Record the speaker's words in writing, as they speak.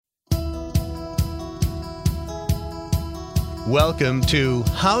Welcome to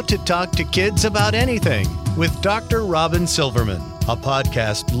How to Talk to Kids About Anything with Dr. Robin Silverman, a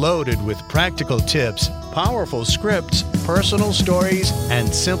podcast loaded with practical tips, powerful scripts, personal stories, and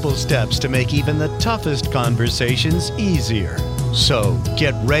simple steps to make even the toughest conversations easier. So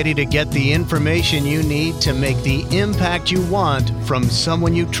get ready to get the information you need to make the impact you want from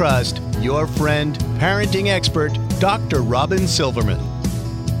someone you trust, your friend, parenting expert, Dr. Robin Silverman.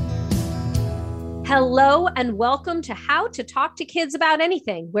 Hello and welcome to How to Talk to Kids About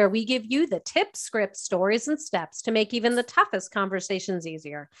Anything, where we give you the tips, scripts, stories, and steps to make even the toughest conversations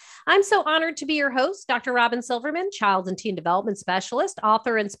easier. I'm so honored to be your host, Dr. Robin Silverman, child and teen development specialist,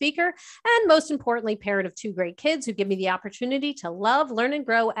 author, and speaker, and most importantly, parent of two great kids who give me the opportunity to love, learn, and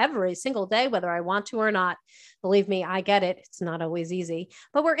grow every single day, whether I want to or not. Believe me, I get it. It's not always easy,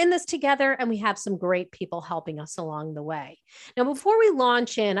 but we're in this together and we have some great people helping us along the way. Now, before we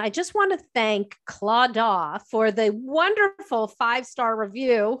launch in, I just want to thank Claudia for the wonderful 5-star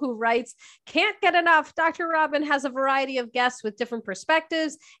review who writes, "Can't get enough. Dr. Robin has a variety of guests with different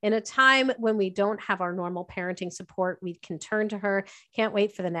perspectives. In a time when we don't have our normal parenting support, we can turn to her. Can't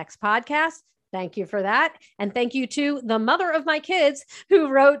wait for the next podcast." Thank you for that. And thank you to the mother of my kids who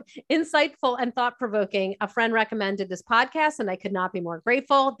wrote insightful and thought-provoking. A friend recommended this podcast and I could not be more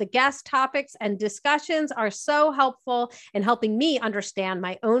grateful. The guest topics and discussions are so helpful in helping me understand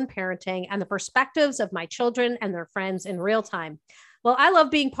my own parenting and the perspectives of my children and their friends in real time. Well, I love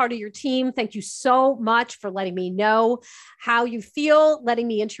being part of your team. Thank you so much for letting me know how you feel, letting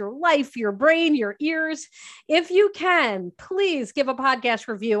me into your life, your brain, your ears. If you can, please give a podcast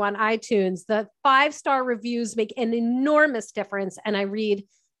review on iTunes. The 5-star reviews make an enormous difference, and I read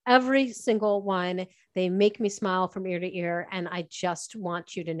every single one. They make me smile from ear to ear, and I just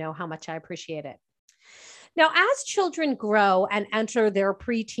want you to know how much I appreciate it. Now, as children grow and enter their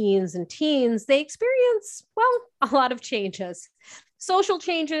preteens and teens, they experience, well, a lot of changes. Social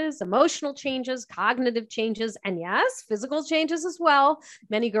changes, emotional changes, cognitive changes, and yes, physical changes as well.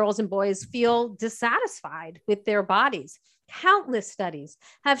 Many girls and boys feel dissatisfied with their bodies. Countless studies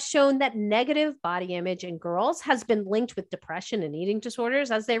have shown that negative body image in girls has been linked with depression and eating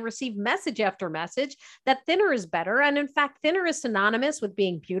disorders as they receive message after message that thinner is better. And in fact, thinner is synonymous with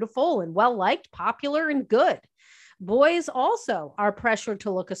being beautiful and well-liked, popular, and good. Boys also are pressured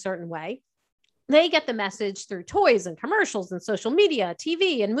to look a certain way. They get the message through toys and commercials and social media,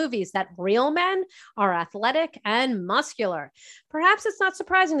 TV and movies that real men are athletic and muscular. Perhaps it's not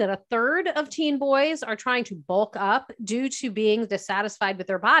surprising that a third of teen boys are trying to bulk up due to being dissatisfied with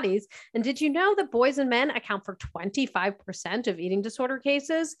their bodies. And did you know that boys and men account for 25% of eating disorder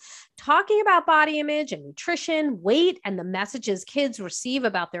cases? Talking about body image and nutrition, weight, and the messages kids receive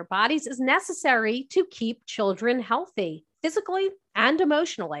about their bodies is necessary to keep children healthy, physically and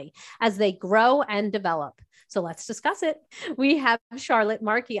emotionally, as they grow and develop. So let's discuss it. We have Charlotte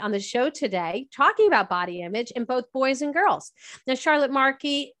Markey on the show today talking about body image in both boys and girls. Now, Charlotte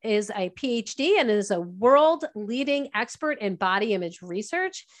Markey is a PhD and is a world-leading expert in body image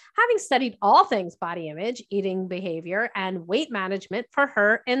research, having studied all things body image, eating behavior, and weight management for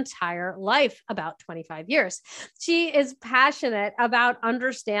her entire life, about 25 years. She is passionate about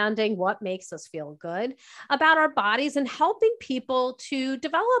understanding what makes us feel good about our bodies and helping people to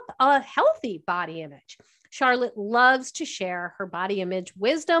develop a healthy body image. Charlotte loves to share her body image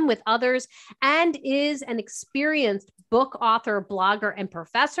wisdom with others and is an experienced book author, blogger, and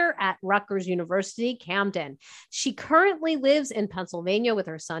professor at Rutgers University, Camden. She currently lives in Pennsylvania with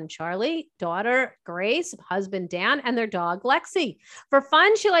her son, Charlie, daughter, Grace, husband, Dan, and their dog, Lexi. For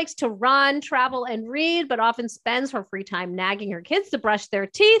fun, she likes to run, travel, and read, but often spends her free time nagging her kids to brush their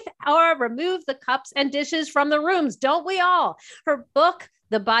teeth or remove the cups and dishes from the rooms. Don't we all? Her book,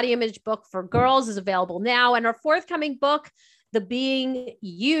 The Body Image Book for Girls, is available now, and her forthcoming book, The Being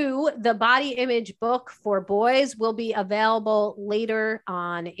You, The Body Image Book for Boys, will be available later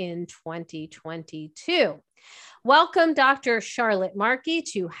on in 2022. Welcome, Dr. Charlotte Markey,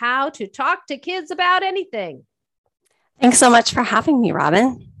 to How to Talk to Kids About Anything. Thanks so much for having me,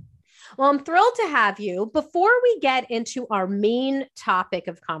 Robin. Well, I'm thrilled to have you. Before we get into our main topic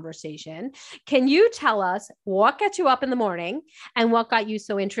of conversation, can you tell us what gets you up in the morning and what got you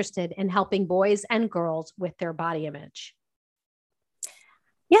so interested in helping boys and girls with their body image?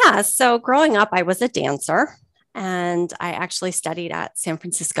 Yeah, so growing up, I was a dancer and I actually studied at San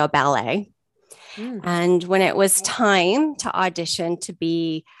Francisco Ballet. And when it was time to audition to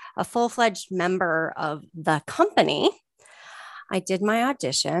be a full-fledged member of the company, I did my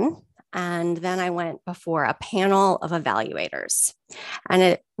audition. And then I went before a panel of evaluators. And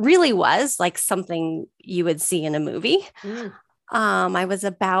it really was like something you would see in a movie. I was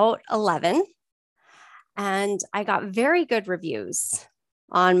about 11 And I got very good reviews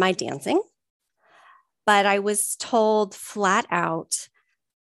on my dancing, but I was told flat out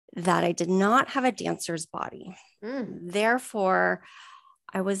that I did not have a dancer's body. Therefore,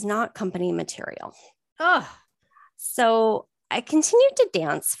 I was not company material. So I continued to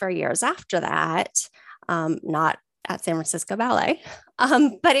dance for years after that, not at San Francisco Ballet,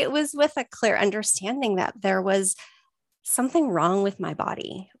 but it was with a clear understanding that there was something wrong with my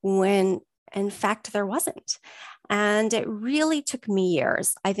body when in fact there wasn't. And it really took me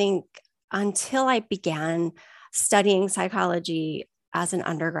years, I think, until I began studying psychology as an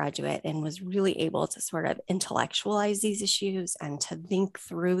undergraduate and was really able to sort of intellectualize these issues and to think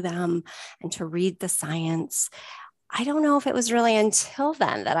through them and to read the science. I don't know if it was really until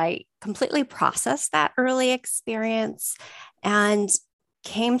then that I completely processed that early experience and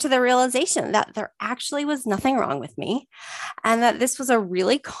came to the realization that there actually was nothing wrong with me and that this was a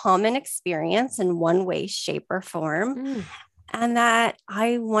really common experience in one way, shape, or form. And that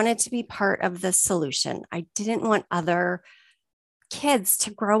I wanted to be part of the solution. I didn't want other kids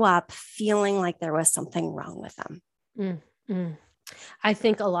to grow up feeling like there was something wrong with them. I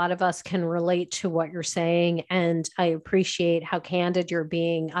think a lot of us can relate to what you're saying. And I appreciate how candid you're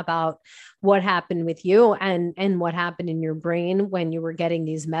being about what happened with you and what happened in your brain when you were getting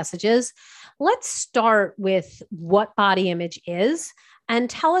these messages. Let's start with what body image is and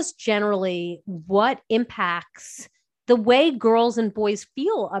tell us generally what impacts the way girls and boys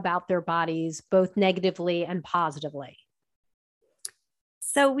feel about their bodies, both negatively and positively.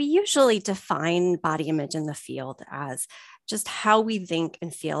 So we usually define body image in the field as just how we think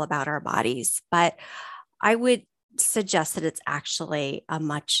and feel about our bodies. But I would suggest that it's actually a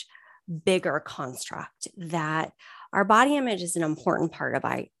much bigger construct, that our body image is an important part of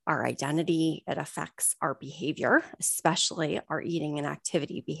our identity. It affects our behavior, especially our eating and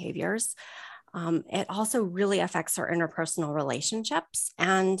activity behaviors. It also really affects our interpersonal relationships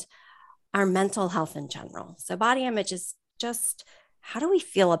and our mental health in general. So body image is just, how do we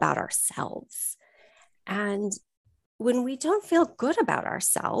feel about ourselves? And when we don't feel good about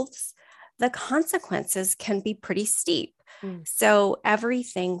ourselves, the consequences can be pretty steep. So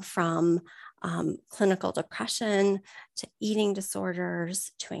everything from clinical depression to eating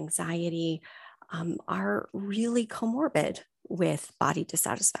disorders to anxiety are really comorbid with body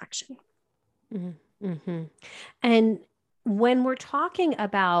dissatisfaction. And when we're talking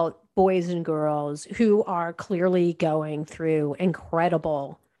about boys and girls who are clearly going through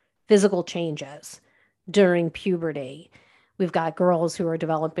incredible physical changes during puberty, we've got girls who are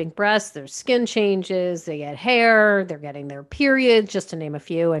developing breasts, their skin changes, they get hair, they're getting their period, just to name a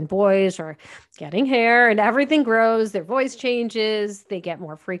few, and boys are getting hair and everything grows, their voice changes, they get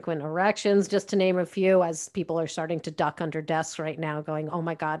more frequent erections, just to name a few, as people are starting to duck under desks right now going, oh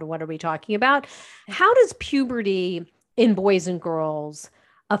my God, what are we talking about? How does puberty in boys and girls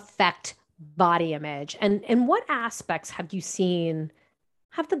affect body image? And what aspects have you seen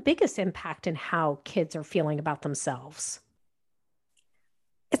have the biggest impact in how kids are feeling about themselves?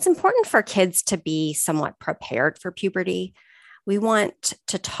 It's important for kids to be somewhat prepared for puberty. We want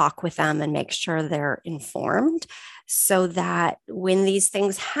to talk with them and make sure they're informed so that when these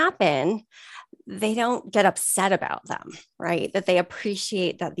things happen, they don't get upset about them, right? That they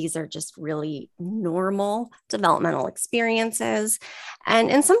appreciate that these are just really normal developmental experiences. And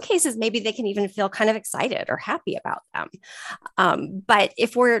in some cases, maybe they can even feel kind of excited or happy about them. But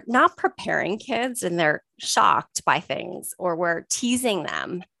if we're not preparing kids and they're shocked by things, or we're teasing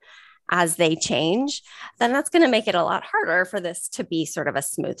them as they change, then that's going to make it a lot harder for this to be sort of a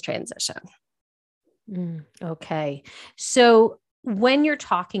smooth transition. Okay. So when you're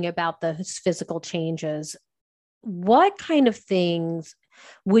talking about those physical changes, what kind of things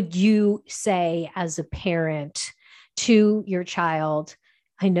would you say as a parent to your child?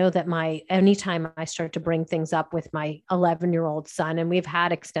 I know that anytime I start to bring things up with my 11-year-old son, and we've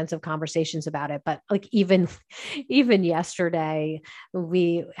had extensive conversations about it, but like even yesterday,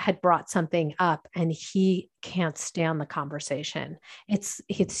 we had brought something up and he can't stand the conversation.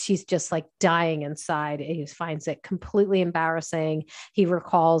 She's just like dying inside. He finds it completely embarrassing. He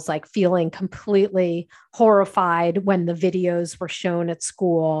recalls like feeling completely horrified when the videos were shown at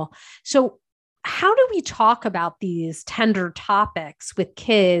school. So how do we talk about these tender topics with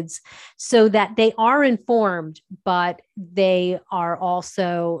kids so that they are informed, but they are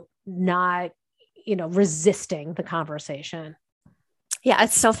also not, resisting the conversation? Yeah,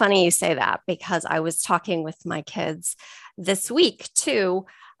 it's so funny you say that, because I was talking with my kids this week too.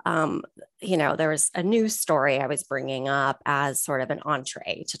 There was a news story I was bringing up as sort of an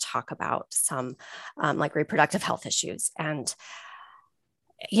entree to talk about some like reproductive health issues. And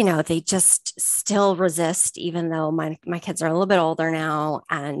you know, they just still resist, even though my kids are a little bit older now.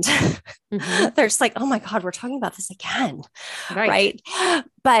 And they're just like, oh my God, we're talking about this again. Right.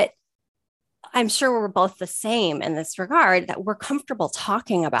 But I'm sure we're both the same in this regard, that we're comfortable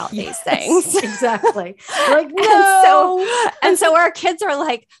talking about these things. Exactly. Like, no. And so our kids are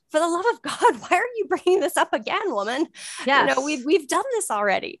like, for the love of God, why are you bringing this up again, woman? Yes. You know, we've done this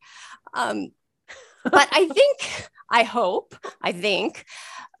already. But I think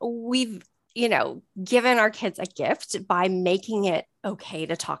we've, you know, given our kids a gift by making it okay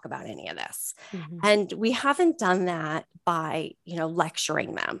to talk about any of this. And we haven't done that by, you know,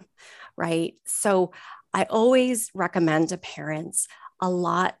 lecturing them. Right. So I always recommend to parents a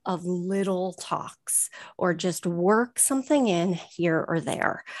lot of little talks, or just work something in here or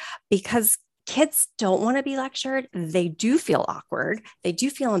there, because kids don't want to be lectured. They do feel awkward. They do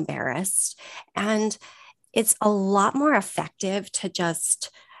feel embarrassed. And it's a lot more effective to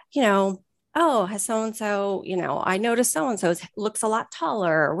just, you know, oh, has so-and-so, you know, I noticed so-and-so looks a lot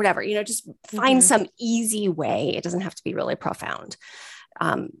taller or whatever, you know, just find some easy way. It doesn't have to be really profound,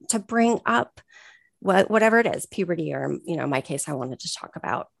 to bring up whatever it is, puberty, or, you know, in my case, I wanted to talk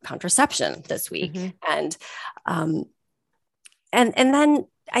about contraception this week. And then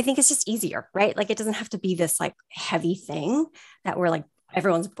I think it's just easier, right? Like, it doesn't have to be this like heavy thing that we're like,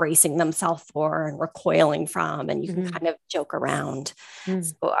 everyone's bracing themselves for and recoiling from, and you can kind of joke around.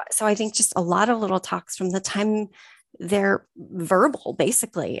 So I think just a lot of little talks from the time they're verbal,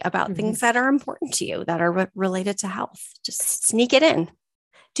 basically, about things that are important to you, that are related to health. Just sneak it in.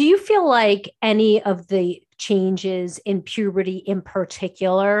 Do you feel like any of the changes in puberty in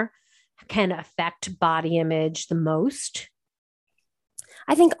particular can affect body image the most?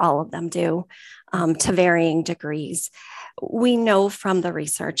 I think all of them do, to varying degrees. We know from the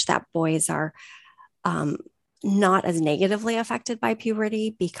research that boys are not as negatively affected by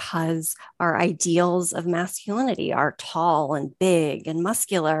puberty, because our ideals of masculinity are tall and big and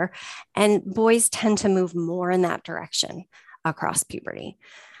muscular, and boys tend to move more in that direction across puberty.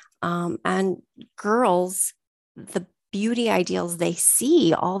 And girls, the beauty ideals they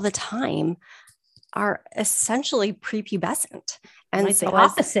see all the time are essentially prepubescent. And right, so the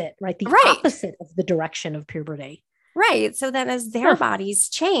opposite, right? The opposite of the direction of puberty. Right. So then as their bodies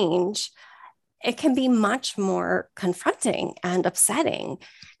change, it can be much more confronting and upsetting.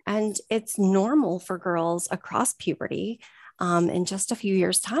 And it's normal for girls across puberty in just a few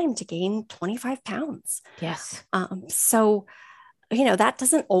years' time to gain 25 pounds. Yes. So, you know, that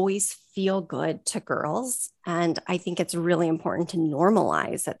doesn't always feel good to girls. And I think it's really important to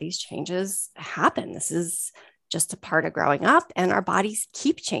normalize that these changes happen. This is just a part of growing up, and our bodies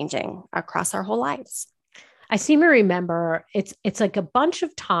keep changing across our whole lives. I seem to remember it's like a bunch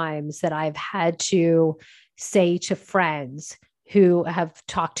of times that I've had to say to friends who have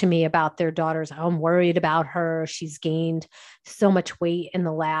talked to me about their daughters, oh, I'm worried about her. She's gained so much weight in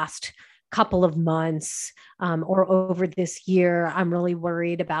the last couple of months, or over this year. I'm really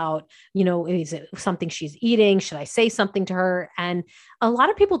worried about, you know, is it something she's eating? Should I say something to her? And a lot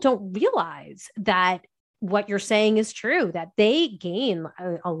of people don't realize that what you're saying is true, that they gain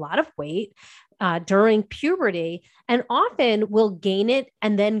a lot of weight during puberty, and often will gain it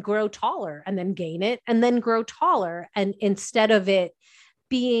and then grow taller, and then gain it and then grow taller. And instead of it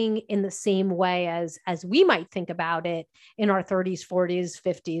being in the same way as we might think about it in our 30s, 40s,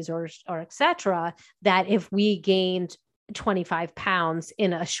 50s, or et cetera, that if we gained 25 pounds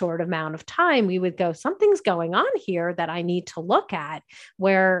in a short amount of time, we would go, something's going on here that I need to look at.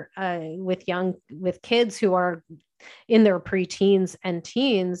 Where with kids who are in their preteens and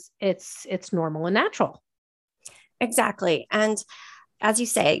teens, it's normal and natural. Exactly. And as you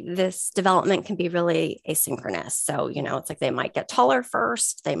say, this development can be really asynchronous. So, you know, it's like they might get taller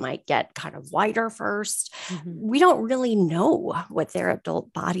first, they might get kind of wider first. We don't really know what their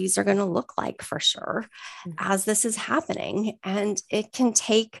adult bodies are going to look like for sure as this is happening. And it can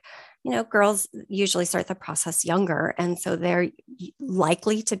take, you know, girls usually start the process younger. And so they're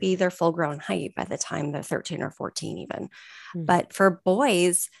likely to be their full grown height by the time they're 13 or 14 even. But for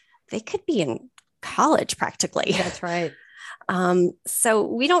boys, they could be in college practically. That's right. So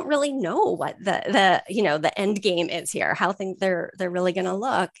we don't really know what the you know, the end game is here, how they're really going to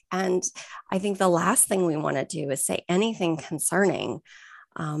look. And I think the last thing we want to do is say anything concerning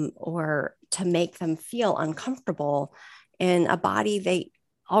or to make them feel uncomfortable in a body they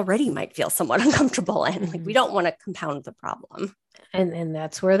already might feel somewhat uncomfortable in. Like, we don't want to compound the problem. And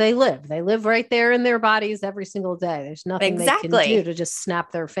that's where they live. They live right there in their bodies every single day. There's nothing they can do to just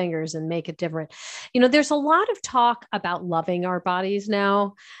snap their fingers and make it different. You know, there's a lot of talk about loving our bodies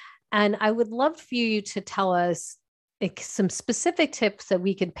now. And I would love for you to tell us, some specific tips that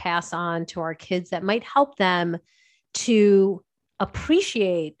we could pass on to our kids that might help them to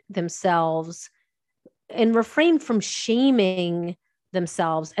appreciate themselves and refrain from shaming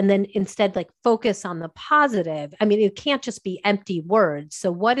themselves, and then instead like focus on the positive? I mean, it can't just be empty words.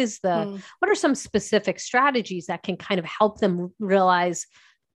 So what are some specific strategies that can kind of help them realize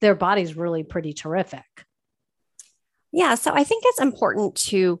their body's really pretty terrific? Yeah. So I think it's important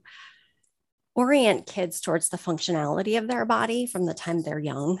to orient kids towards the functionality of their body from the time they're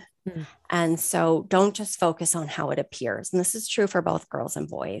young. And so don't just focus on how it appears. And this is true for both girls and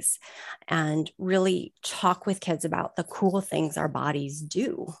boys. And really talk with kids about the cool things our bodies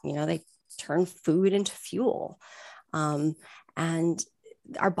do. You know, they turn food into fuel. And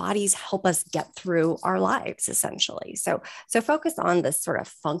our bodies help us get through our lives, essentially. So focus on this sort of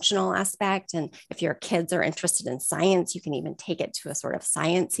functional aspect. And if your kids are interested in science, you can even take it to a sort of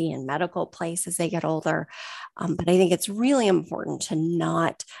sciencey and medical place as they get older. But I think it's really important to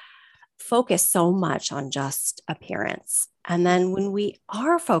not focus so much on just appearance. And then when we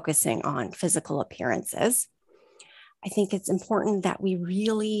are focusing on physical appearances, I think it's important that we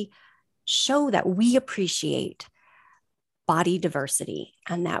really show that we appreciate body diversity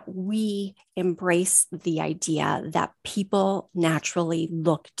and that we embrace the idea that people naturally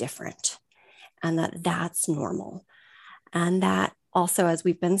look different and that that's normal. And that also, as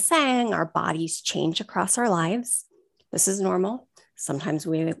we've been saying, our bodies change across our lives. This is normal. Sometimes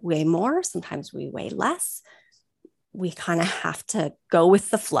we weigh more, sometimes we weigh less. We kind of have to go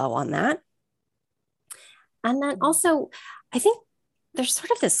with the flow on that. And then also, I think there's sort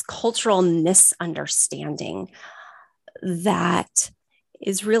of this cultural misunderstanding that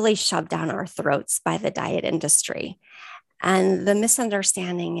is really shoved down our throats by the diet industry. And the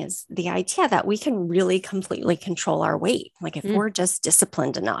misunderstanding is the idea that we can really completely control our weight. Like if we're just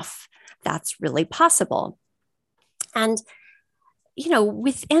disciplined enough, that's really possible. And you know,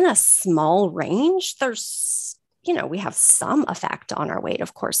 within a small range, there's, you know, we have some effect on our weight,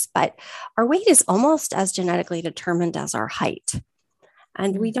 of course, but our weight is almost as genetically determined as our height.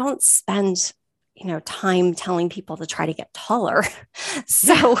 And we don't spend, you know, time telling people to try to get taller.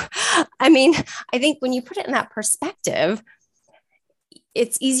 So, I mean, I think when you put it in that perspective,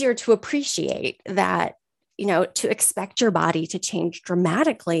 it's easier to appreciate that, you know, to expect your body to change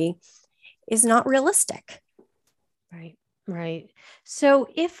dramatically is not realistic. Right. Right. So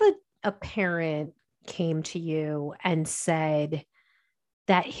if a parent came to you and said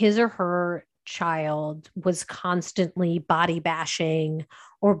that his or her child was constantly body bashing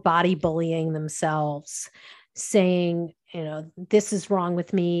or body bullying themselves, saying, you know, this is wrong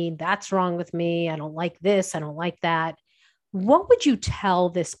with me, that's wrong with me, I don't like this, I don't like that, what would you tell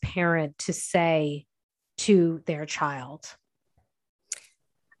this parent to say to their child?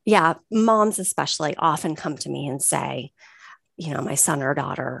 Yeah, moms especially often come to me and say, you know, my son or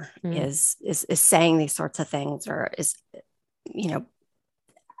daughter is saying these sorts of things, or is, you know,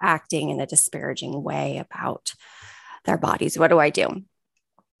 acting in a disparaging way about their bodies. What do I do?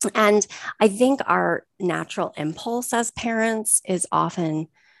 And I think our natural impulse as parents is often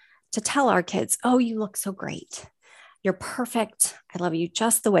to tell our kids, oh, you look so great. You're perfect. I love you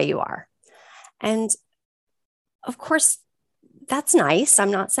just the way you are. And of course, that's nice.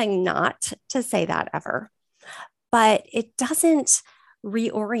 I'm not saying not to say that ever. But it doesn't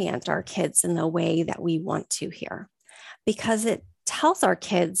reorient our kids in the way that we want to here, because it tells our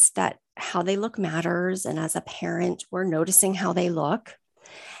kids that how they look matters. And as a parent, we're noticing how they look.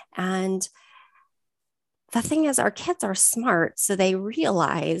 And the thing is, our kids are smart, so they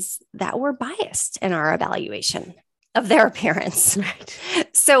realize that we're biased in our evaluation of their appearance. Right.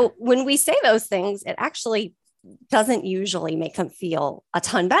 So when we say those things, it actually doesn't usually make them feel a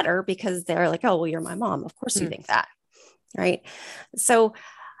ton better, because they're like, oh, well, you're my mom. Of course you think that. Right. So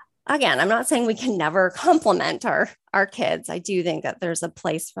again, I'm not saying we can never compliment our kids. I do think that there's a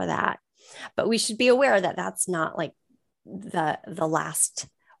place for that, but we should be aware that that's not like the last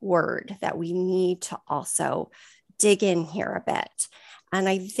word, that we need to also dig in here a bit. And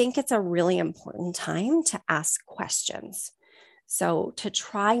I think it's a really important time to ask questions. So to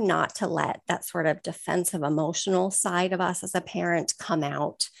try not to let that sort of defensive emotional side of us as a parent come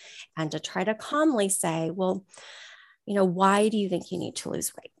out, and to try to calmly say, well, you know, why do you think you need to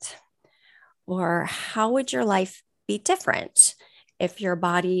lose weight? Or how would your life be different if your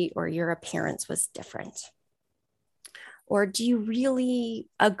body or your appearance was different? Or do you really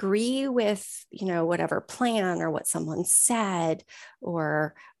agree with, you know, whatever plan or what someone said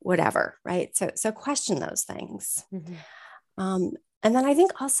or whatever, right? So question those things. And then I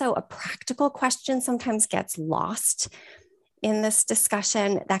think also a practical question sometimes gets lost in this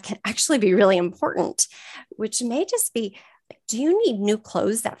discussion that can actually be really important, which may just be, do you need new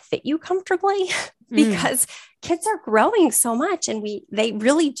clothes that fit you comfortably? Because kids are growing so much and they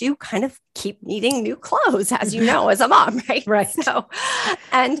really do kind of keep needing new clothes, as you know, as a mom, right? Right. So,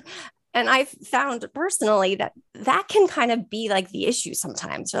 and I've found personally that can kind of be like the issue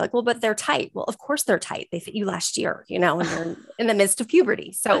sometimes. They're like, well, but they're tight. Well, of course they're tight. They fit you last year, and you're in the midst of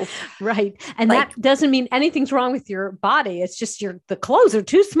puberty. So, right. And that doesn't mean anything's wrong with your body. It's just the clothes are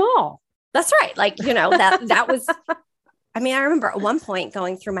too small. That's right. That was, I remember at one point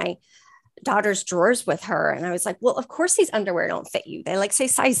going through my daughter's drawers with her. And I was like, well, of course these underwear don't fit you. They say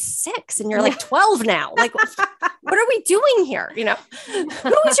size 6 and you're like 12 now. Like, what are we doing here? Who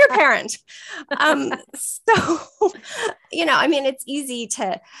is your parent? It's easy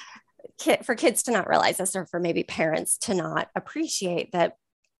for kids to not realize this, or for maybe parents to not appreciate that,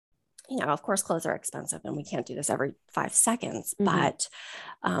 of course, clothes are expensive and we can't do this every 5 seconds, but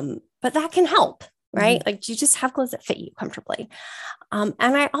that can help. Right? Like, you just have clothes that fit you comfortably. And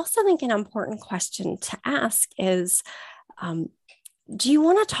I also think an important question to ask is, do you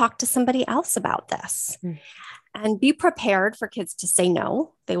want to talk to somebody else about this? And be prepared for kids to say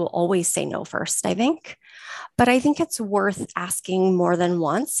no. They will always say no first, I think. But I think it's worth asking more than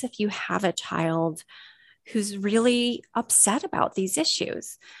once if you have a child who's really upset about these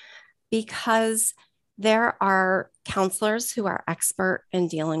issues, because there are counselors who are expert in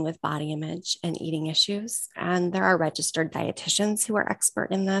dealing with body image and eating issues, and there are registered dietitians who are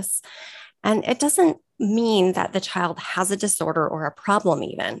expert in this. And it doesn't mean that the child has a disorder or a problem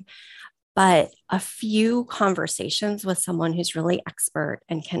even, but a few conversations with someone who's really expert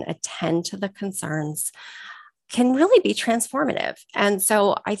and can attend to the concerns can really be transformative. And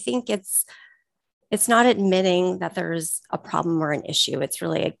so I think it's not admitting that there's a problem or an issue. It's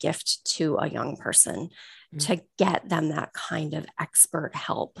really a gift to a young person to get them that kind of expert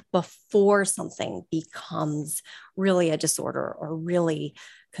help before something becomes really a disorder or really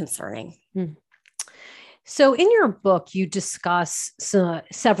concerning. So in your book, you discuss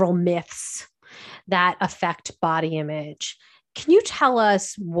several myths that affect body image. Can you tell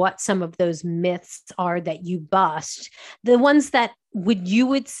us what some of those myths are that you bust? The ones that you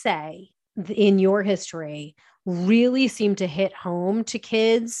would say in your history really seem to hit home to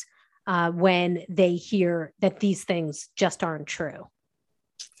kids when they hear that these things just aren't true?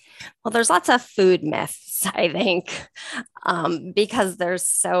 Well, there's lots of food myths, I think, because there's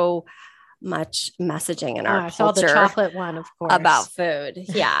so much messaging in our I saw culture the chocolate one, of course, about food.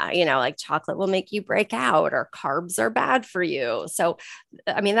 Yeah. Like chocolate will make you break out, or carbs are bad for you. So,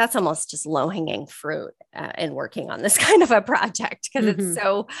 that's almost just low hanging fruit in working on this kind of a project, because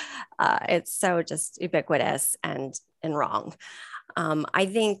it's so just ubiquitous and wrong. I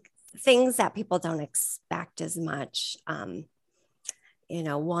think things that people don't expect as much,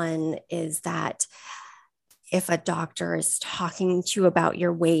 one is that if a doctor is talking to you about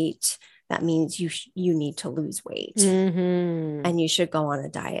your weight, that means you need to lose weight and you should go on a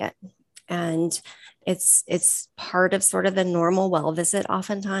diet. And it's part of sort of the normal well visit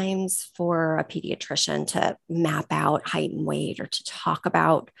oftentimes for a pediatrician to map out height and weight, or to talk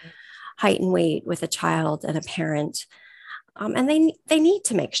about height and weight with a child and a parent. And they need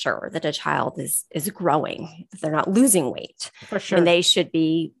to make sure that a child is growing, that they're not losing weight. For sure. And they should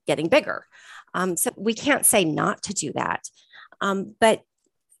be getting bigger. So we can't say not to do that.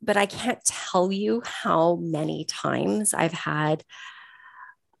 But I can't tell you how many times I've had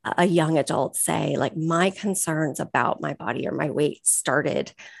a young adult say, like, my concerns about my body or my weight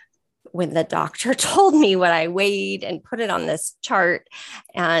started when the doctor told me what I weighed and put it on this chart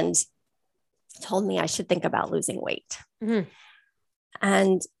and told me I should think about losing weight.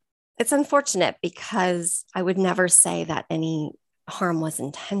 And it's unfortunate, because I would never say that any harm was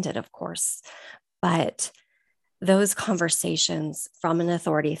intended, of course, but those conversations from an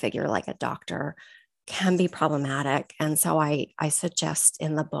authority figure like a doctor can be problematic. And so I suggest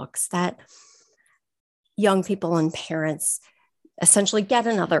in the books that young people and parents essentially get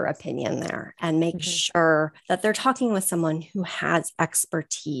another opinion there and make sure that they're talking with someone who has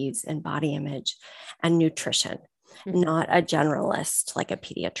expertise in body image and nutrition, not a generalist like a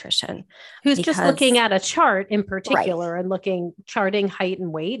pediatrician. Who's just looking at a chart in particular, right, and charting height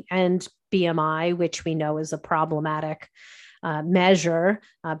and weight and BMI, which we know is a problematic measure,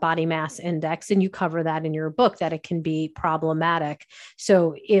 body mass index. And you cover that in your book, that it can be problematic.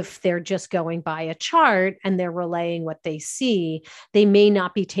 So if they're just going by a chart and they're relaying what they see, they may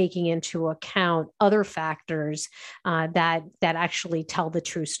not be taking into account other factors that actually tell the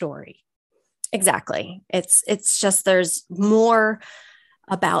true story. Exactly. It's just, there's more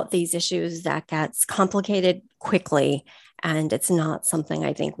about these issues that gets complicated quickly. And it's not something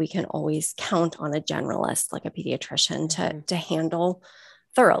I think we can always count on a generalist like a pediatrician to handle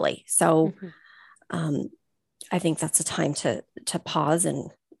thoroughly. So I think that's a time to pause and,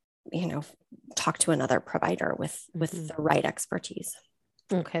 talk to another provider with the right expertise.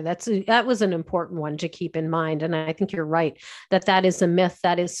 Okay, that was an important one to keep in mind. And I think you're right that is a myth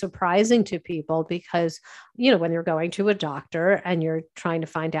that is surprising to people because, when you're going to a doctor and you're trying to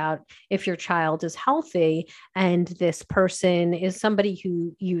find out if your child is healthy and this person is somebody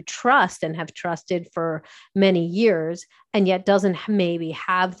who you trust and have trusted for many years, and yet doesn't maybe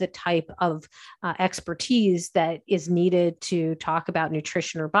have the type of expertise that is needed to talk about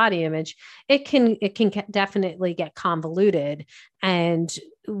nutrition or body image, it can definitely get convoluted. And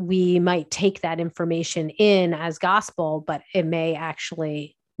we might take that information in as gospel, but it may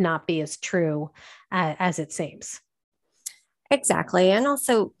actually not be as true as it seems. Exactly. And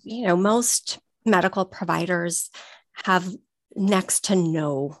also, most medical providers have next to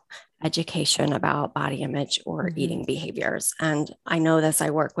no education about body image or eating behaviors. And I know this,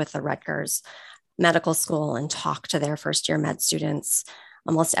 I work with the Rutgers Medical School and talk to their first year med students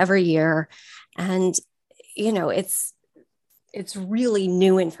almost every year. And, it's really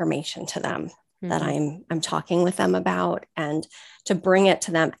new information to them that I'm talking with them about, and to bring it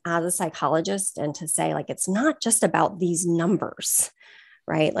to them as a psychologist and to say, like, it's not just about these numbers,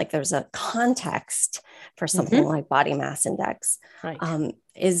 right? Like there's a context for something like body mass index, right.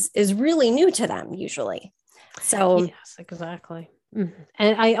 Is really new to them usually. So yes, exactly. And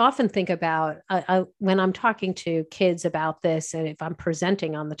I often think about when I'm talking to kids about this, and if I'm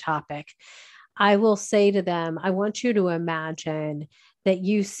presenting on the topic, I will say to them, I want you to imagine that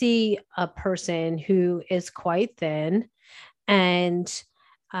you see a person who is quite thin, and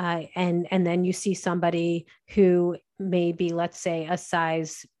then you see somebody who may be, let's say, a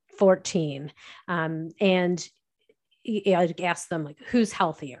size 14, and I'd ask them, like, who's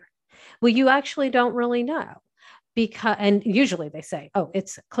healthier? Well, you actually don't really know. And usually they say, oh,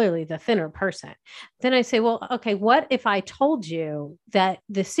 it's clearly the thinner person. Then I say, well, okay, what if I told you that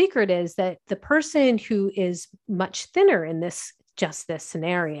the secret is that the person who is much thinner in this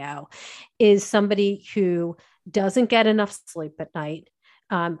scenario is somebody who doesn't get enough sleep at night,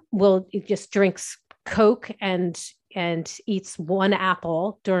 just drinks Coke and eats one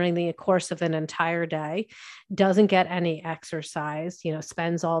apple during the course of an entire day, doesn't get any exercise,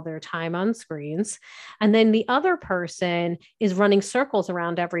 spends all their time on screens. And then the other person is running circles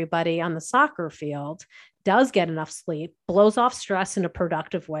around everybody on the soccer field, does get enough sleep, blows off stress in a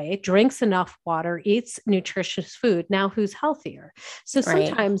productive way, drinks enough water, eats nutritious food. Now who's healthier? So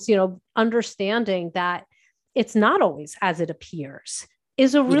sometimes, understanding that it's not always as it appears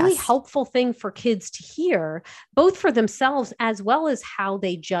is a really helpful thing for kids to hear, both for themselves as well as how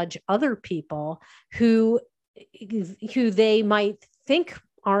they judge other people who they might think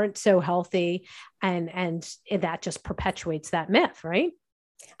aren't so healthy, and that just perpetuates that myth, right?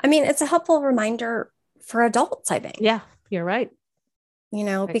 I mean, it's a helpful reminder for adults, I think. Yeah, you're right.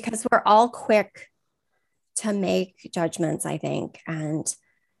 Because we're all quick to make judgments, I think, and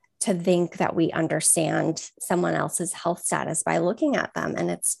to think that we understand someone else's health status by looking at them. And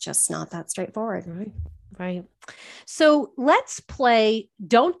it's just not that straightforward. Right. So let's play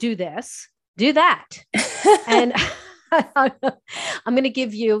Don't Do This, Do That. And I'm going to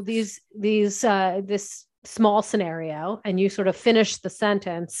give you this small scenario, and you sort of finish the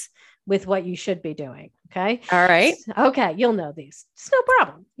sentence with what you should be doing. Okay. All right. Okay. You'll know these. It's no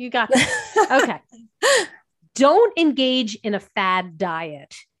problem. You got this. Okay. Don't engage in a fad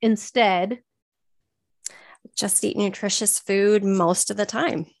diet. Instead, just eat nutritious food most of the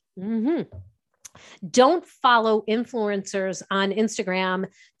time. Don't follow influencers on Instagram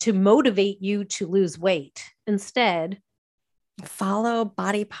to motivate you to lose weight. Instead, follow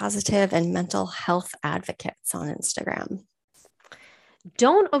body positive and mental health advocates on Instagram.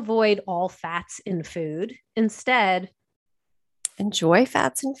 Don't avoid all fats in food. Instead, enjoy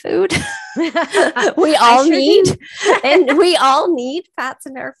fats in food. we all need fats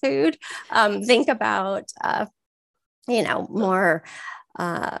in our food. Think about, more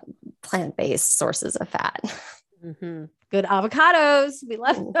plant-based sources of fat. Good avocados. We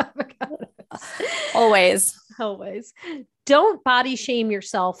love avocados. Always. Don't body shame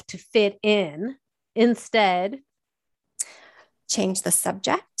yourself to fit in. Instead, change the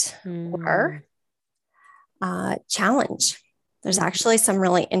subject or challenge. There's actually some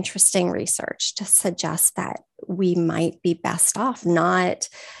really interesting research to suggest that we might be best off not,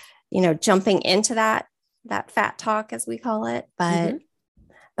 jumping into that fat talk, as we call it, but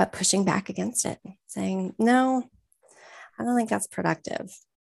pushing back against it, saying, no, I don't think that's productive.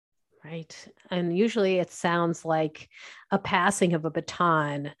 Right. And usually it sounds like a passing of a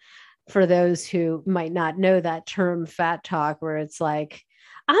baton for those who might not know that term fat talk, where it's like,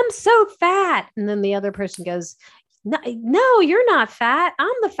 I'm so fat. And then the other person goes, no, no, you're not fat.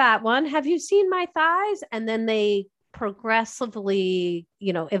 I'm the fat one. Have you seen my thighs? And then they progressively,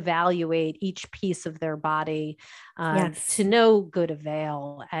 evaluate each piece of their body Yes. to no good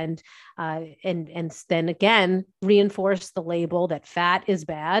avail, and then again reinforce the label that fat is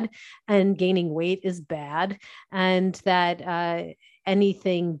bad and gaining weight is bad, and that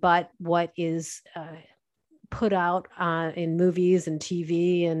anything but what is put out in movies and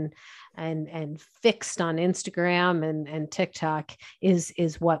TV and fixed on Instagram and TikTok is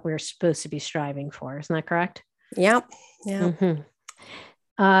what we're supposed to be striving for. Isn't that correct? Yep. Yeah.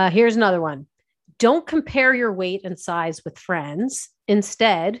 Mm-hmm. Here's another one. Don't compare your weight and size with friends.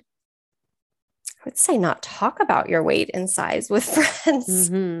 Instead, I would say not talk about your weight and size with friends.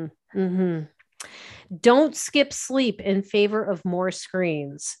 Mm-hmm. Mm-hmm. Don't skip sleep in favor of more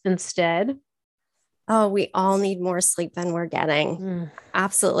screens. Instead, oh, we all need more sleep than we're getting.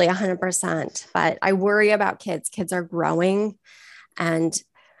 Absolutely, 100%. But I worry about kids. Kids are growing, and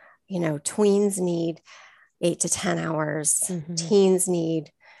tweens need 8 to 10 hours. Mm-hmm. Teens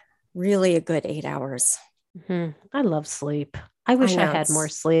need really a good 8 hours. Mm-hmm. I love sleep. I wish I had more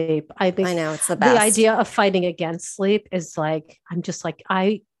sleep. I know it's the best. The idea of fighting against sleep is like, I'm just like,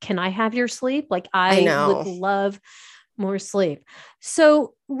 can I have your sleep? Like I would love more sleep.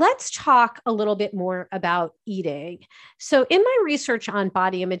 So let's talk a little bit more about eating. So in my research on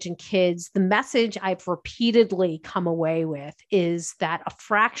body image in kids, the message I've repeatedly come away with is that a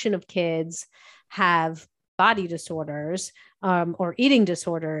fraction of kids have body disorders or eating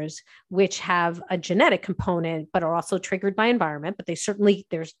disorders, which have a genetic component, but are also triggered by environment. But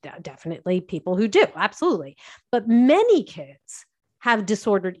there's definitely people who do, absolutely. But many kids have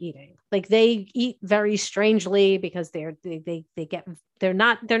disordered eating. Like they eat very strangely because they're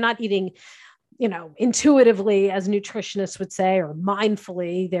not eating, intuitively, as nutritionists would say, or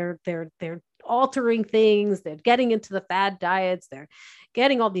mindfully. They're altering things. They're getting into the fad diets. They're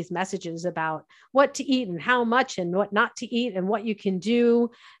getting all these messages about what to eat and how much and what not to eat and what you can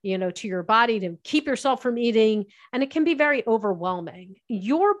do, to your body to keep yourself from eating. And it can be very overwhelming.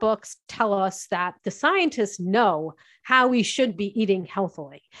 Your books tell us that the scientists know how we should be eating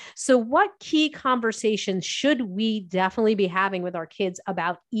healthily. So what key conversations should we definitely be having with our kids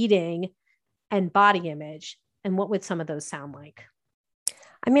about eating and body image? And what would some of those sound like?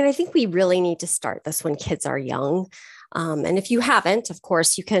 I mean, I think we really need to start this when kids are young. And if you haven't, of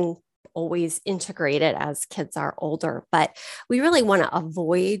course, you can always integrate it as kids are older, but we really want to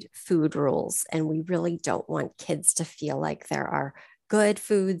avoid food rules. And we really don't want kids to feel like there are good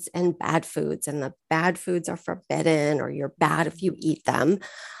foods and bad foods, and the bad foods are forbidden or you're bad if you eat them.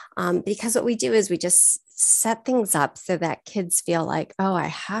 Because what we do is we just set things up so that kids feel like, oh, I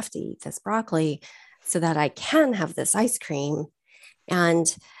have to eat this broccoli so that I can have this ice cream.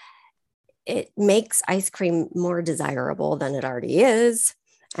 And it makes ice cream more desirable than it already is.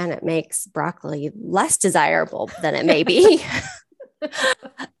 And it makes broccoli less desirable than it may be.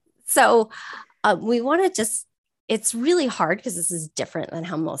 So we want to it's really hard because this is different than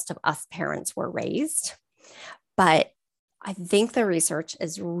how most of us parents were raised. But I think the research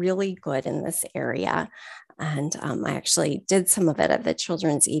is really good in this area. And I actually did some of it at the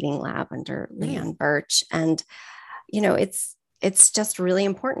Children's Eating Lab under Leanne Birch. And, it's just really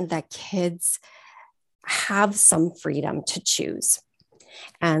important that kids have some freedom to choose.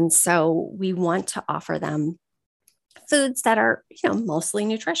 And so we want to offer them foods that are, mostly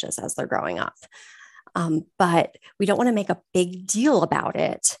nutritious as they're growing up. But we don't want to make a big deal about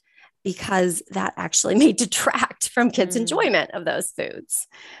it, because that actually may detract from kids' enjoyment of those foods,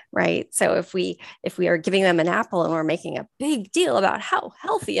 right? So if we are giving them an apple and we're making a big deal about how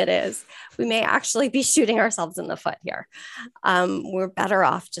healthy it is, we may actually be shooting ourselves in the foot here. We're better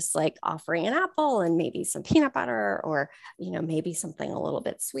off just like offering an apple and maybe some peanut butter, or, maybe something a little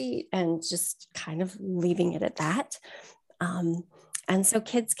bit sweet, and just kind of leaving it at that. And so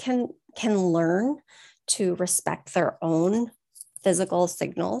kids can learn to respect their own physical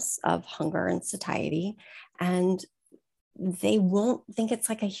signals of hunger and satiety, and they won't think it's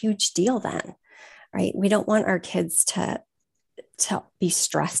like a huge deal then, right? We don't want our kids to be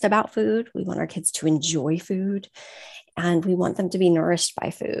stressed about food. We want our kids to enjoy food, and we want them to be nourished by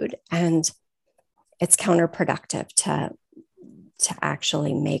food. And it's counterproductive to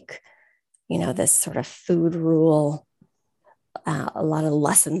actually make, this sort of food rule, a lot of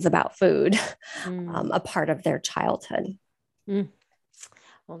lessons about food, a part of their childhood.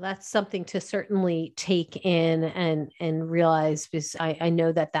 Well, Well, that's something to certainly take in and realize, because I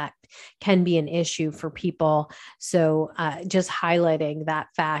know that that can be an issue for people. So just highlighting that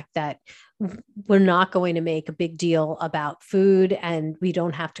fact that we're not going to make a big deal about food and we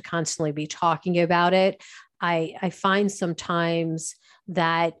don't have to constantly be talking about it. I find sometimes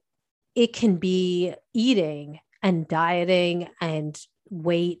that it can be eating and dieting and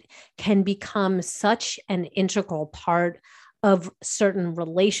weight can become such an integral part of certain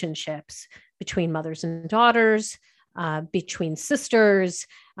relationships between mothers and daughters, between sisters,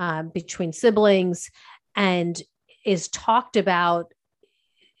 between siblings, and is talked about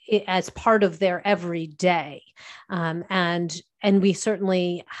as part of their everyday. And we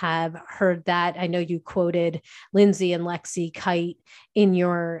certainly have heard that. I know you quoted Lindsay and Lexi Kite in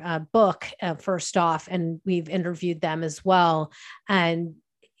your book, first off, and we've interviewed them as well. And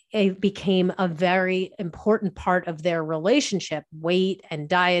it became a very important part of their relationship, weight and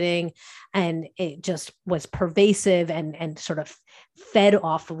dieting. And it just was pervasive and sort of fed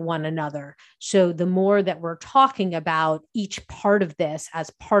off of one another. So the more that we're talking about each part of this as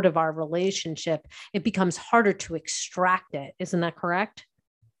part of our relationship, it becomes harder to extract it. Isn't that correct?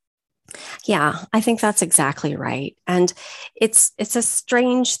 Yeah, I think that's exactly right. And it's a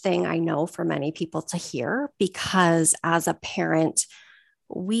strange thing, I know, for many people to hear, because as a parent,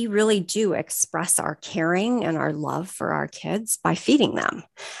 we really do express our caring and our love for our kids by feeding them.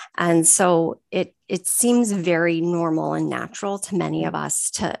 And so it seems very normal and natural to many of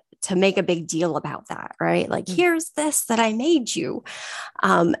us to make a big deal about that, right? Like, here's this that I made you.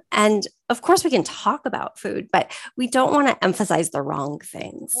 And of course we can talk about food, but we don't want to emphasize the wrong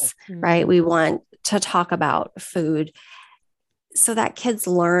things, right? We want to talk about food so that kids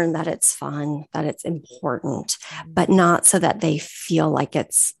learn that it's fun, that it's important, but not so that they feel like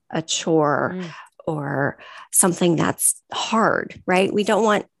it's a chore or something that's hard, right? We don't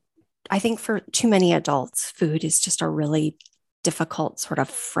want, I think for too many adults, food is just a really difficult, sort of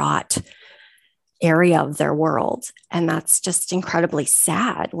fraught area of their world. And that's just incredibly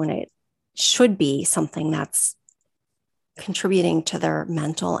sad when it should be something that's contributing to their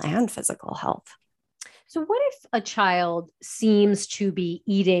mental and physical health. So what if a child seems to be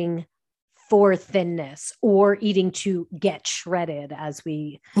eating for thinness or eating to get shredded, as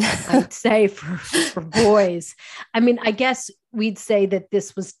I'd say for boys? I mean, I guess we'd say that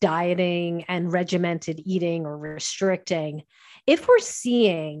this was dieting and regimented eating or restricting. If we're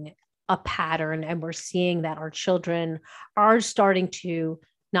seeing a pattern and we're seeing that our children are starting to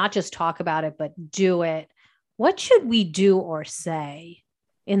not just talk about it, but do it, what should we do or say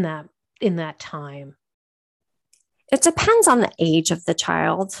in that time? It depends on the age of the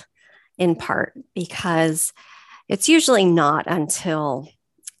child, in part, because it's usually not until,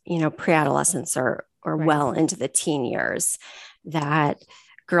 pre-adolescence or right, well into the teen years that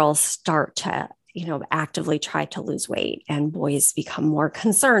girls start to, actively try to lose weight, and boys become more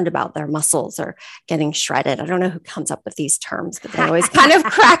concerned about their muscles or getting shredded. I don't know who comes up with these terms, but they always kind of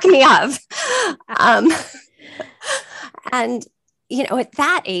crack me up. And at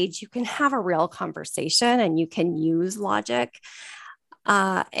that age, you can have a real conversation and you can use logic,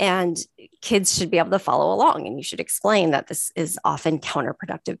 and kids should be able to follow along, and you should explain that this is often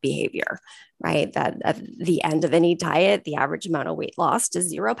counterproductive behavior, right? That at the end of any diet, the average amount of weight lost is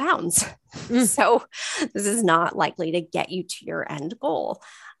 0 pounds. So this is not likely to get you to your end goal.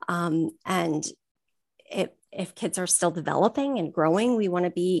 And if kids are still developing and growing, we want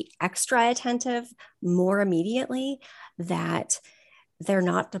to be extra attentive more immediately that they're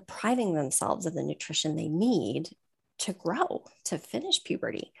not depriving themselves of the nutrition they need to grow, to finish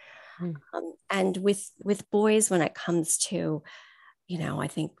puberty. And with boys, when it comes to, I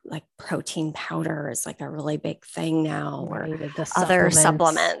think like protein powder is like a really big thing now, or other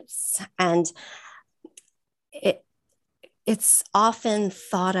supplements. And it's often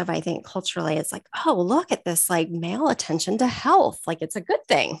thought of, I think culturally, it's like, oh, look at this, like male attention to health. Like it's a good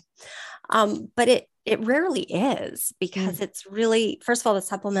thing. But it rarely is, because it's really, first of all, the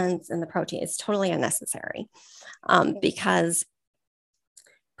supplements and the protein is totally unnecessary, because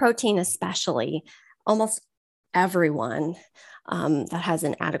protein, especially, almost everyone that has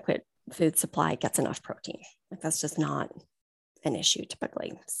an adequate food supply gets enough protein. Like that's just not an issue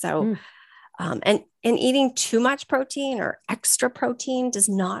typically. So, and eating too much protein or extra protein does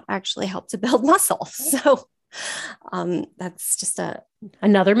not actually help to build muscle. So that's just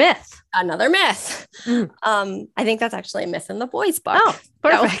another myth. I think that's actually a myth in the boys' book. Oh,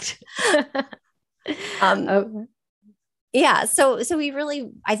 perfect. Yeah. So we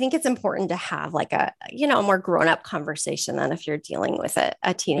really, I think it's important to have like a more grown-up conversation than if you're dealing with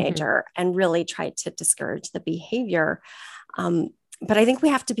a teenager, and really try to discourage the behavior. But I think we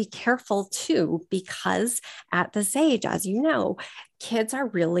have to be careful too, because at this age, as you know, kids are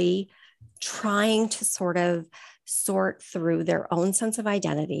really trying to sort of sort through their own sense of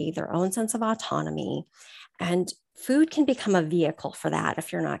identity, their own sense of autonomy. And food can become a vehicle for that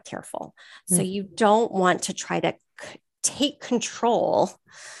if you're not careful. So you don't want to try to take control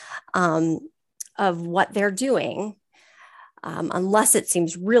of what they're doing, unless it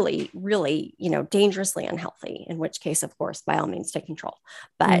seems really, really, dangerously unhealthy, in which case, of course, by all means, take control.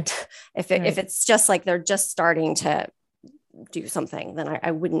 But if it's just like they're just starting to do something, then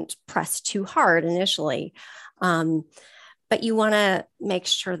I wouldn't press too hard initially. But you want to make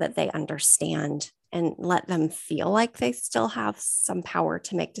sure that they understand and let them feel like they still have some power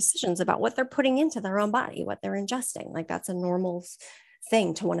to make decisions about what they're putting into their own body, what they're ingesting. Like that's a normal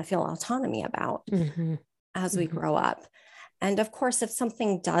thing to want to feel autonomy about as we grow up. And of course, if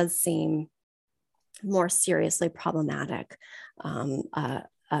something does seem more seriously problematic,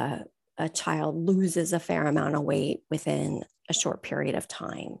 a child loses a fair amount of weight within a short period of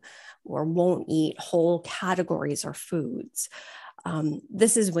time, or won't eat whole categories or foods,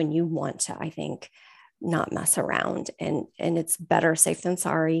 this is when you want to, I think, not mess around. And it's better safe than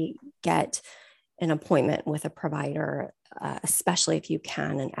sorry. Get an appointment with a provider, especially if you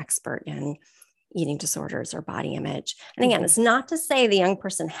can, an expert in eating disorders or body image. And again, it's not to say the young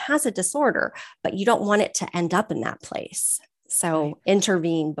person has a disorder, but you don't want it to end up in that place. So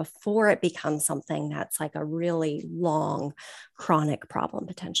intervene before it becomes something that's like a really long, chronic problem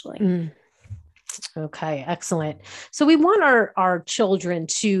potentially. Okay, excellent. So we want our children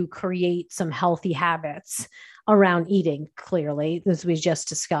to create some healthy habits around eating, clearly, as we just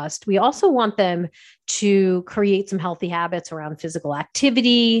discussed. We also want them to create some healthy habits around physical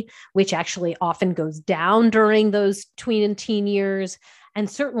activity, which actually often goes down during those tween and teen years. And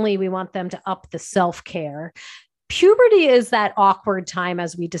certainly we want them to up the self-care. Puberty is that awkward time,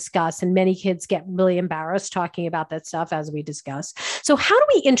 as we discuss, and many kids get really embarrassed talking about that stuff, as we discuss. So how do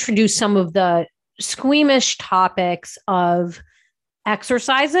we introduce some of the squeamish topics of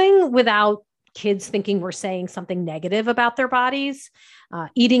exercising without kids thinking we're saying something negative about their bodies,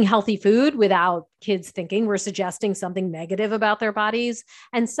 eating healthy food without kids thinking we're suggesting something negative about their bodies,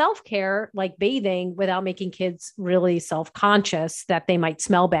 and self-care like bathing without making kids really self-conscious that they might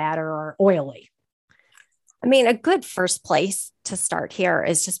smell bad or are oily? I mean, a good first place to start here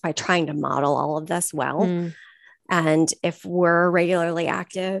is just by trying to model all of this well. And if we're regularly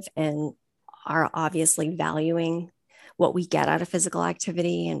active and are obviously valuing what we get out of physical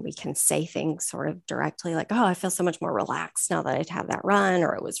activity, and we can say things sort of directly like, oh, I feel so much more relaxed now that I'd have that run,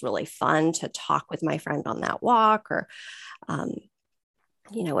 or it was really fun to talk with my friend on that walk, or,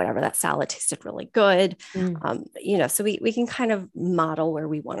 whatever, that salad tasted really good. So we can kind of model where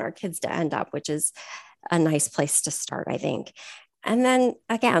we want our kids to end up, which is a nice place to start, I think. And then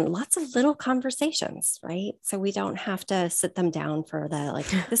again, lots of little conversations, right? So we don't have to sit them down for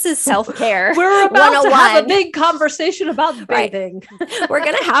this is self-care. We're about to have a big conversation about bathing. Right. We're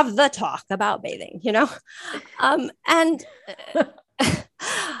going to have the talk about bathing, and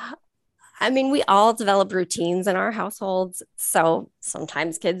I mean, we all develop routines in our households. So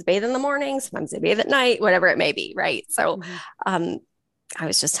sometimes kids bathe in the morning, sometimes they bathe at night, whatever it may be, right? So I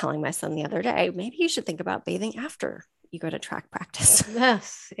was just telling my son the other day, maybe you should think about bathing after you go to track practice.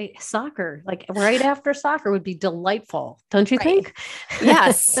 Yes. Soccer, like right after soccer would be delightful. Don't you think?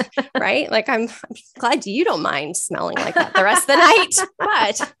 Yes. Right. Like I'm glad you don't mind smelling like that the rest of the night,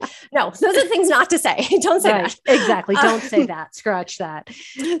 but no, those are things not to say. Don't say that. Exactly. Don't say that. Scratch that.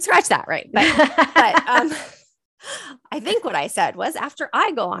 Right. But I think what I said was, after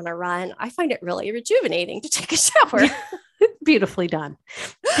I go on a run, I find it really rejuvenating to take a shower. Beautifully done.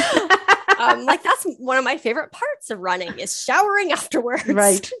 That's one of my favorite parts of running is showering afterwards.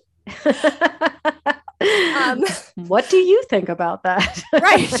 Right. What do you think about that?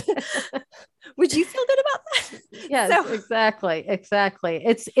 Right. Would you feel good about that? Yes, exactly.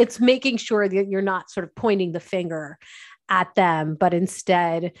 It's making sure that you're not sort of pointing the finger at them, but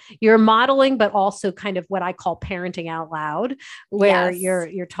instead you're modeling, but also kind of what I call parenting out loud, where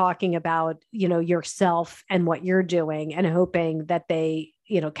you're talking about, yourself and what you're doing, and hoping that they,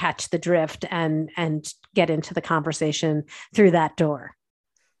 catch the drift and get into the conversation through that door.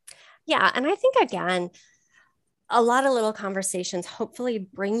 Yeah. And I think, again, a lot of little conversations hopefully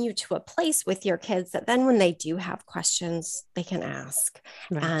bring you to a place with your kids that then when they do have questions, they can ask.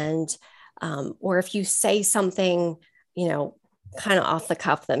 Right. And, or if you say something, kind of off the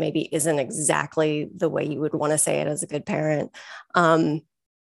cuff that maybe isn't exactly the way you would want to say it as a good parent,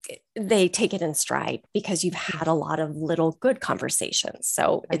 they take it in stride because you've had a lot of little good conversations.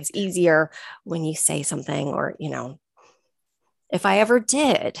 So It's easier when you say something, or, if I ever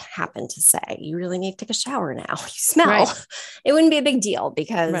did happen to say, you really need to take a shower now, you smell, Right. it wouldn't be a big deal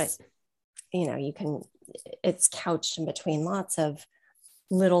because, Right. it's couched in between lots of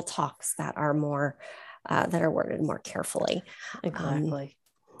little talks that are more, that are worded more carefully. Exactly.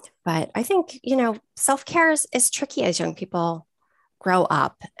 But I think, self-care is tricky as young people grow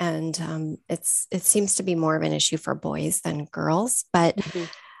up, and it seems to be more of an issue for boys than girls. But,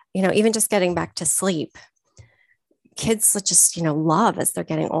 even just getting back to sleep, kids just, love as they're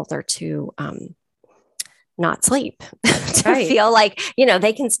getting older to not sleep, to feel like,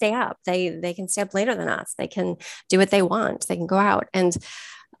 they can stay up. They can stay up later than us. They can do what they want. They can go out. And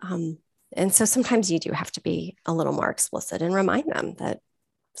so sometimes you do have to be a little more explicit and remind them that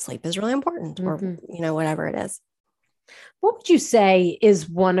sleep is really important, or, whatever it is. What would you say is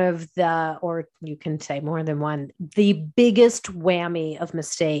one of the, or you can say more than one, the biggest whammy of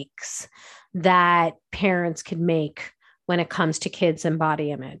mistakes that parents could make when it comes to kids and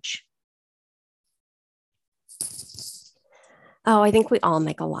body image? Oh, I think we all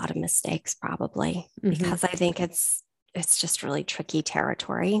make a lot of mistakes probably, because I think it's just really tricky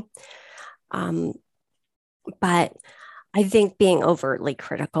territory. But I think being overtly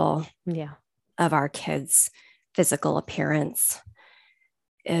critical of our kids' physical appearance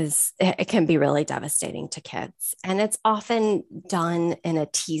it can be really devastating to kids. And it's often done in a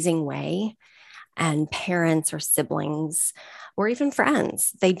teasing way. And parents or siblings or even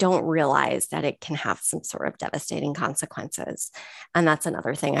friends, they don't realize that it can have some sort of devastating consequences. And that's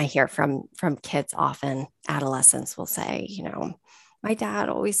another thing I hear from kids often. Adolescents will say, my dad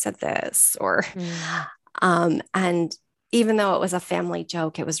always said this, or, and even though it was a family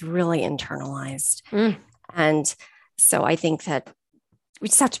joke, it was really internalized. And so I think that we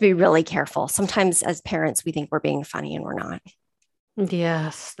just have to be really careful. Sometimes as parents, we think we're being funny and we're not.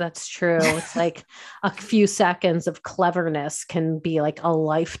 Yes, that's true. It's like a few seconds of cleverness can be like a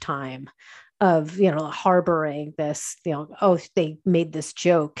lifetime of, harboring this, oh, they made this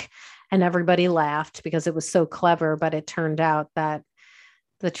joke and everybody laughed because it was so clever, but it turned out that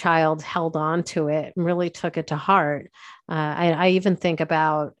the child held on to it and really took it to heart. I even think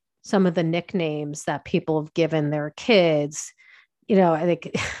about some of the nicknames that people have given their kids. I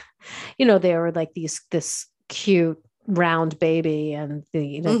think, they were like this cute round baby, and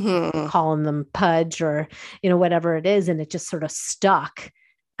calling them Pudge or, whatever it is. And it just sort of stuck,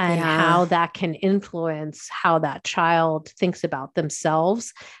 and how that can influence how that child thinks about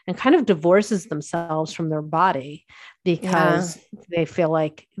themselves and kind of divorces themselves from their body because they feel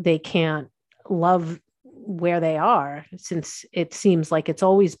like they can't love where they are, since it seems like it's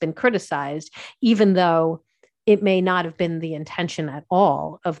always been criticized, even though it may not have been the intention at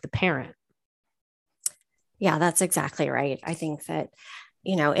all of the parent. Yeah, that's exactly right. I think that,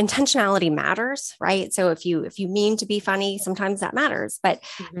 intentionality matters, right? So if you mean to be funny, sometimes that matters. But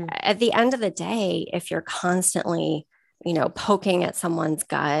at the end of the day, if you're constantly, poking at someone's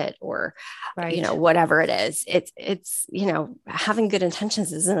gut or, whatever it is, it's, having good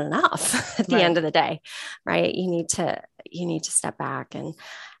intentions isn't enough at the end of the day, right? You need to step back. And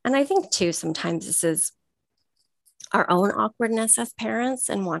I think too, sometimes this is our own awkwardness as parents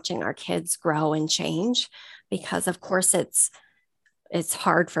and watching our kids grow and change, because of course it's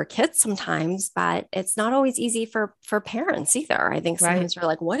hard for kids sometimes, but it's not always easy for parents either. I think sometimes we're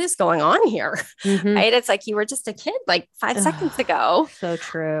like, what is going on here? Right? It's like, you were just a kid like 5 seconds ago. So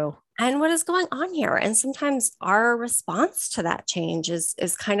true. And what is going on here? And sometimes our response to that change is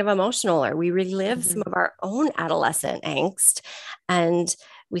kind of emotional, or we relive some of our own adolescent angst, and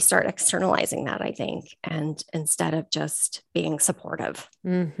we start externalizing that, I think, and instead of just being supportive.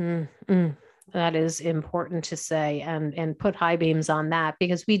 That is important to say, and put high beams on that,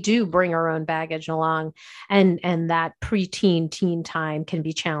 because we do bring our own baggage along, and that preteen teen time can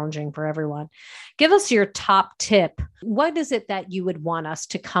be challenging for everyone. Give us your top tip. What is it that you would want us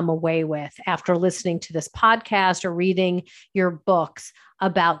to come away with after listening to this podcast or reading your books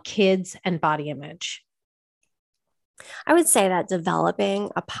about kids and body image? I would say that developing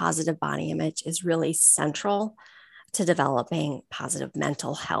a positive body image is really central to developing positive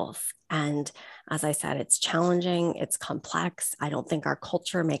mental health. And as I said, it's challenging, it's complex. I don't think our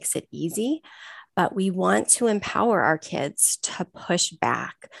culture makes it easy, but we want to empower our kids to push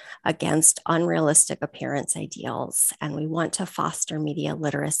back against unrealistic appearance ideals. And we want to foster media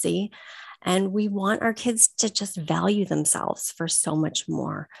literacy. And we want our kids to just value themselves for so much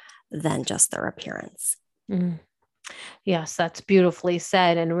more than just their appearance. Yes, that's beautifully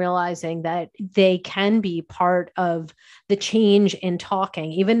said. And realizing that they can be part of the change in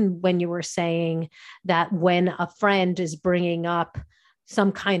talking, even when you were saying that when a friend is bringing up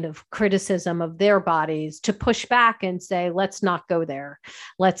some kind of criticism of their bodies to push back and say, let's not go there.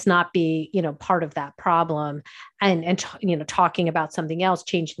 Let's not be, part of that problem. And talking about something else,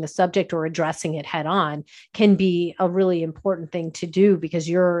 changing the subject or addressing it head on can be a really important thing to do, because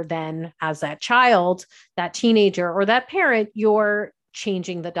you're then, as that child, that teenager, or that parent, you're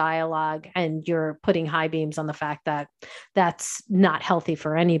changing the dialogue and you're putting high beams on the fact that that's not healthy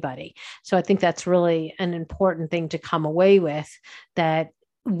for anybody. So I think that's really an important thing to come away with, that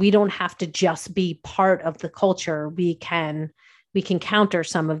we don't have to just be part of the culture. We can counter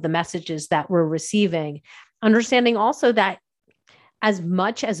some of the messages that we're receiving, understanding also that as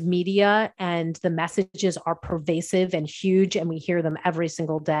much as media and the messages are pervasive and huge, and we hear them every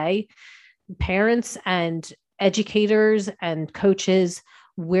single day, parents and educators and coaches,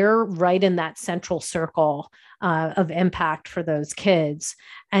 we're right in that central circle of impact for those kids.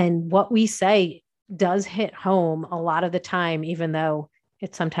 And what we say does hit home a lot of the time, even though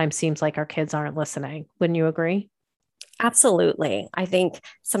it sometimes seems like our kids aren't listening. Wouldn't you agree? Absolutely. I think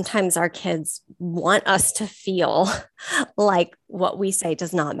sometimes our kids want us to feel like what we say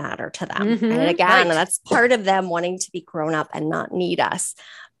does not matter to them. Mm-hmm, and again, that's part of them wanting to be grown up and not need us.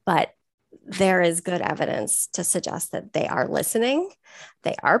 But there is good evidence to suggest that they are listening,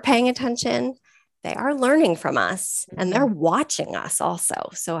 they are paying attention, they are learning from us, and they're watching us also.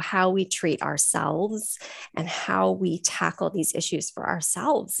 So how we treat ourselves and how we tackle these issues for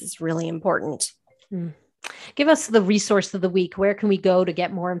ourselves is really important. Give us the resource of the week. Where can we go to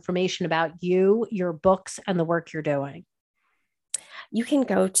get more information about you, your books, and the work you're doing? You can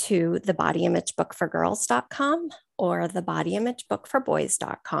go to thebodyimagebookforgirls.com or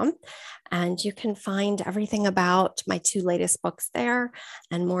thebodyimagebookforboys.com, and you can find everything about my 2 latest books there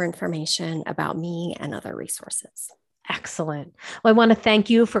and more information about me and other resources. Excellent. Well, I want to thank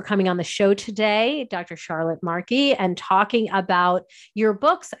you for coming on the show today, Dr. Charlotte Markey, and talking about your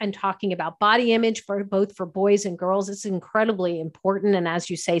books and talking about body image for both for boys and girls. It's incredibly important. And as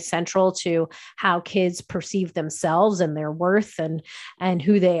you say, central to how kids perceive themselves and their worth and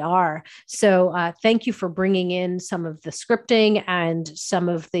who they are. So thank you for bringing in some of the scripting and some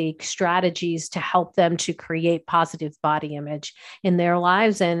of the strategies to help them to create positive body image in their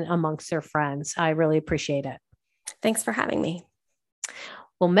lives and amongst their friends. I really appreciate it. Thanks for having me.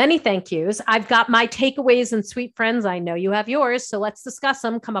 Well, many thank yous. I've got my takeaways and sweet friends. I know you have yours. So let's discuss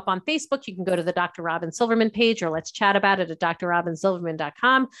them. Come up on Facebook. You can go to the Dr. Robin Silverman page, or let's chat about it at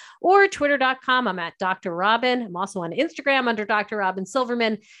drrobinsilverman.com or twitter.com. I'm at Dr. Robin. I'm also on Instagram under Dr. Robin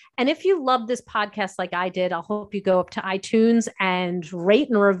Silverman. And if you love this podcast like I did, I'll hope you go up to iTunes and rate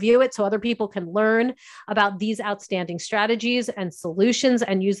and review it so other people can learn about these outstanding strategies and solutions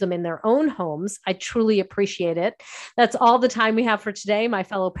and use them in their own homes. I truly appreciate it. That's all the time we have for today, my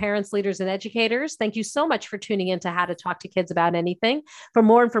fellow parents, leaders, and educators. Thank you so much for tuning in to How to Talk to Kids About Anything. For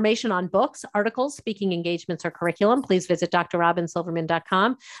more information on books, articles, speaking engagements, or curriculum, please visit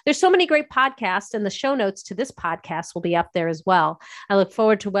drrobinsilverman.com. There's so many great podcasts, and the show notes to this podcast will be up there as well. I look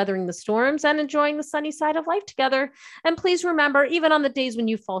forward to weathering the storms and enjoying the sunny side of life together. And please remember, even on the days when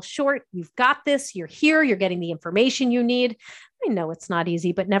you fall short, you've got this, you're here, you're getting the information you need. I know it's not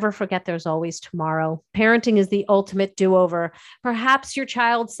easy, but never forget there's always tomorrow. Parenting is the ultimate do-over. Perhaps your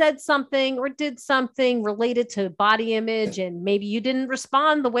child said something or did something related to body image, and maybe you didn't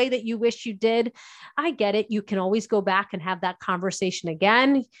respond the way that you wish you did. I get it. You can always go back and have that conversation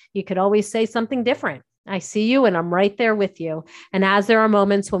again. You could always say something different. I see you, and I'm right there with you. And as there are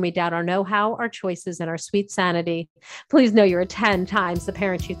moments when we doubt our know-how, our choices, and our sweet sanity, please know you're 10 times the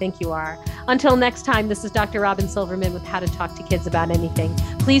parent you think you are. Until next time, this is Dr. Robin Silverman with How to Talk to Kids About Anything.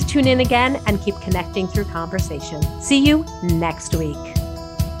 Please tune in again and keep connecting through conversation. See you next week.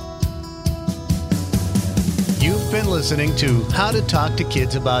 You've been listening to How to Talk to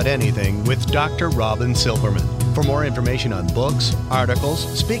Kids About Anything with Dr. Robin Silverman. For more information on books,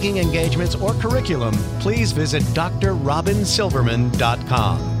 articles, speaking engagements, or curriculum, please visit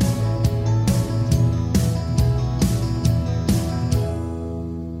drrobinsilverman.com.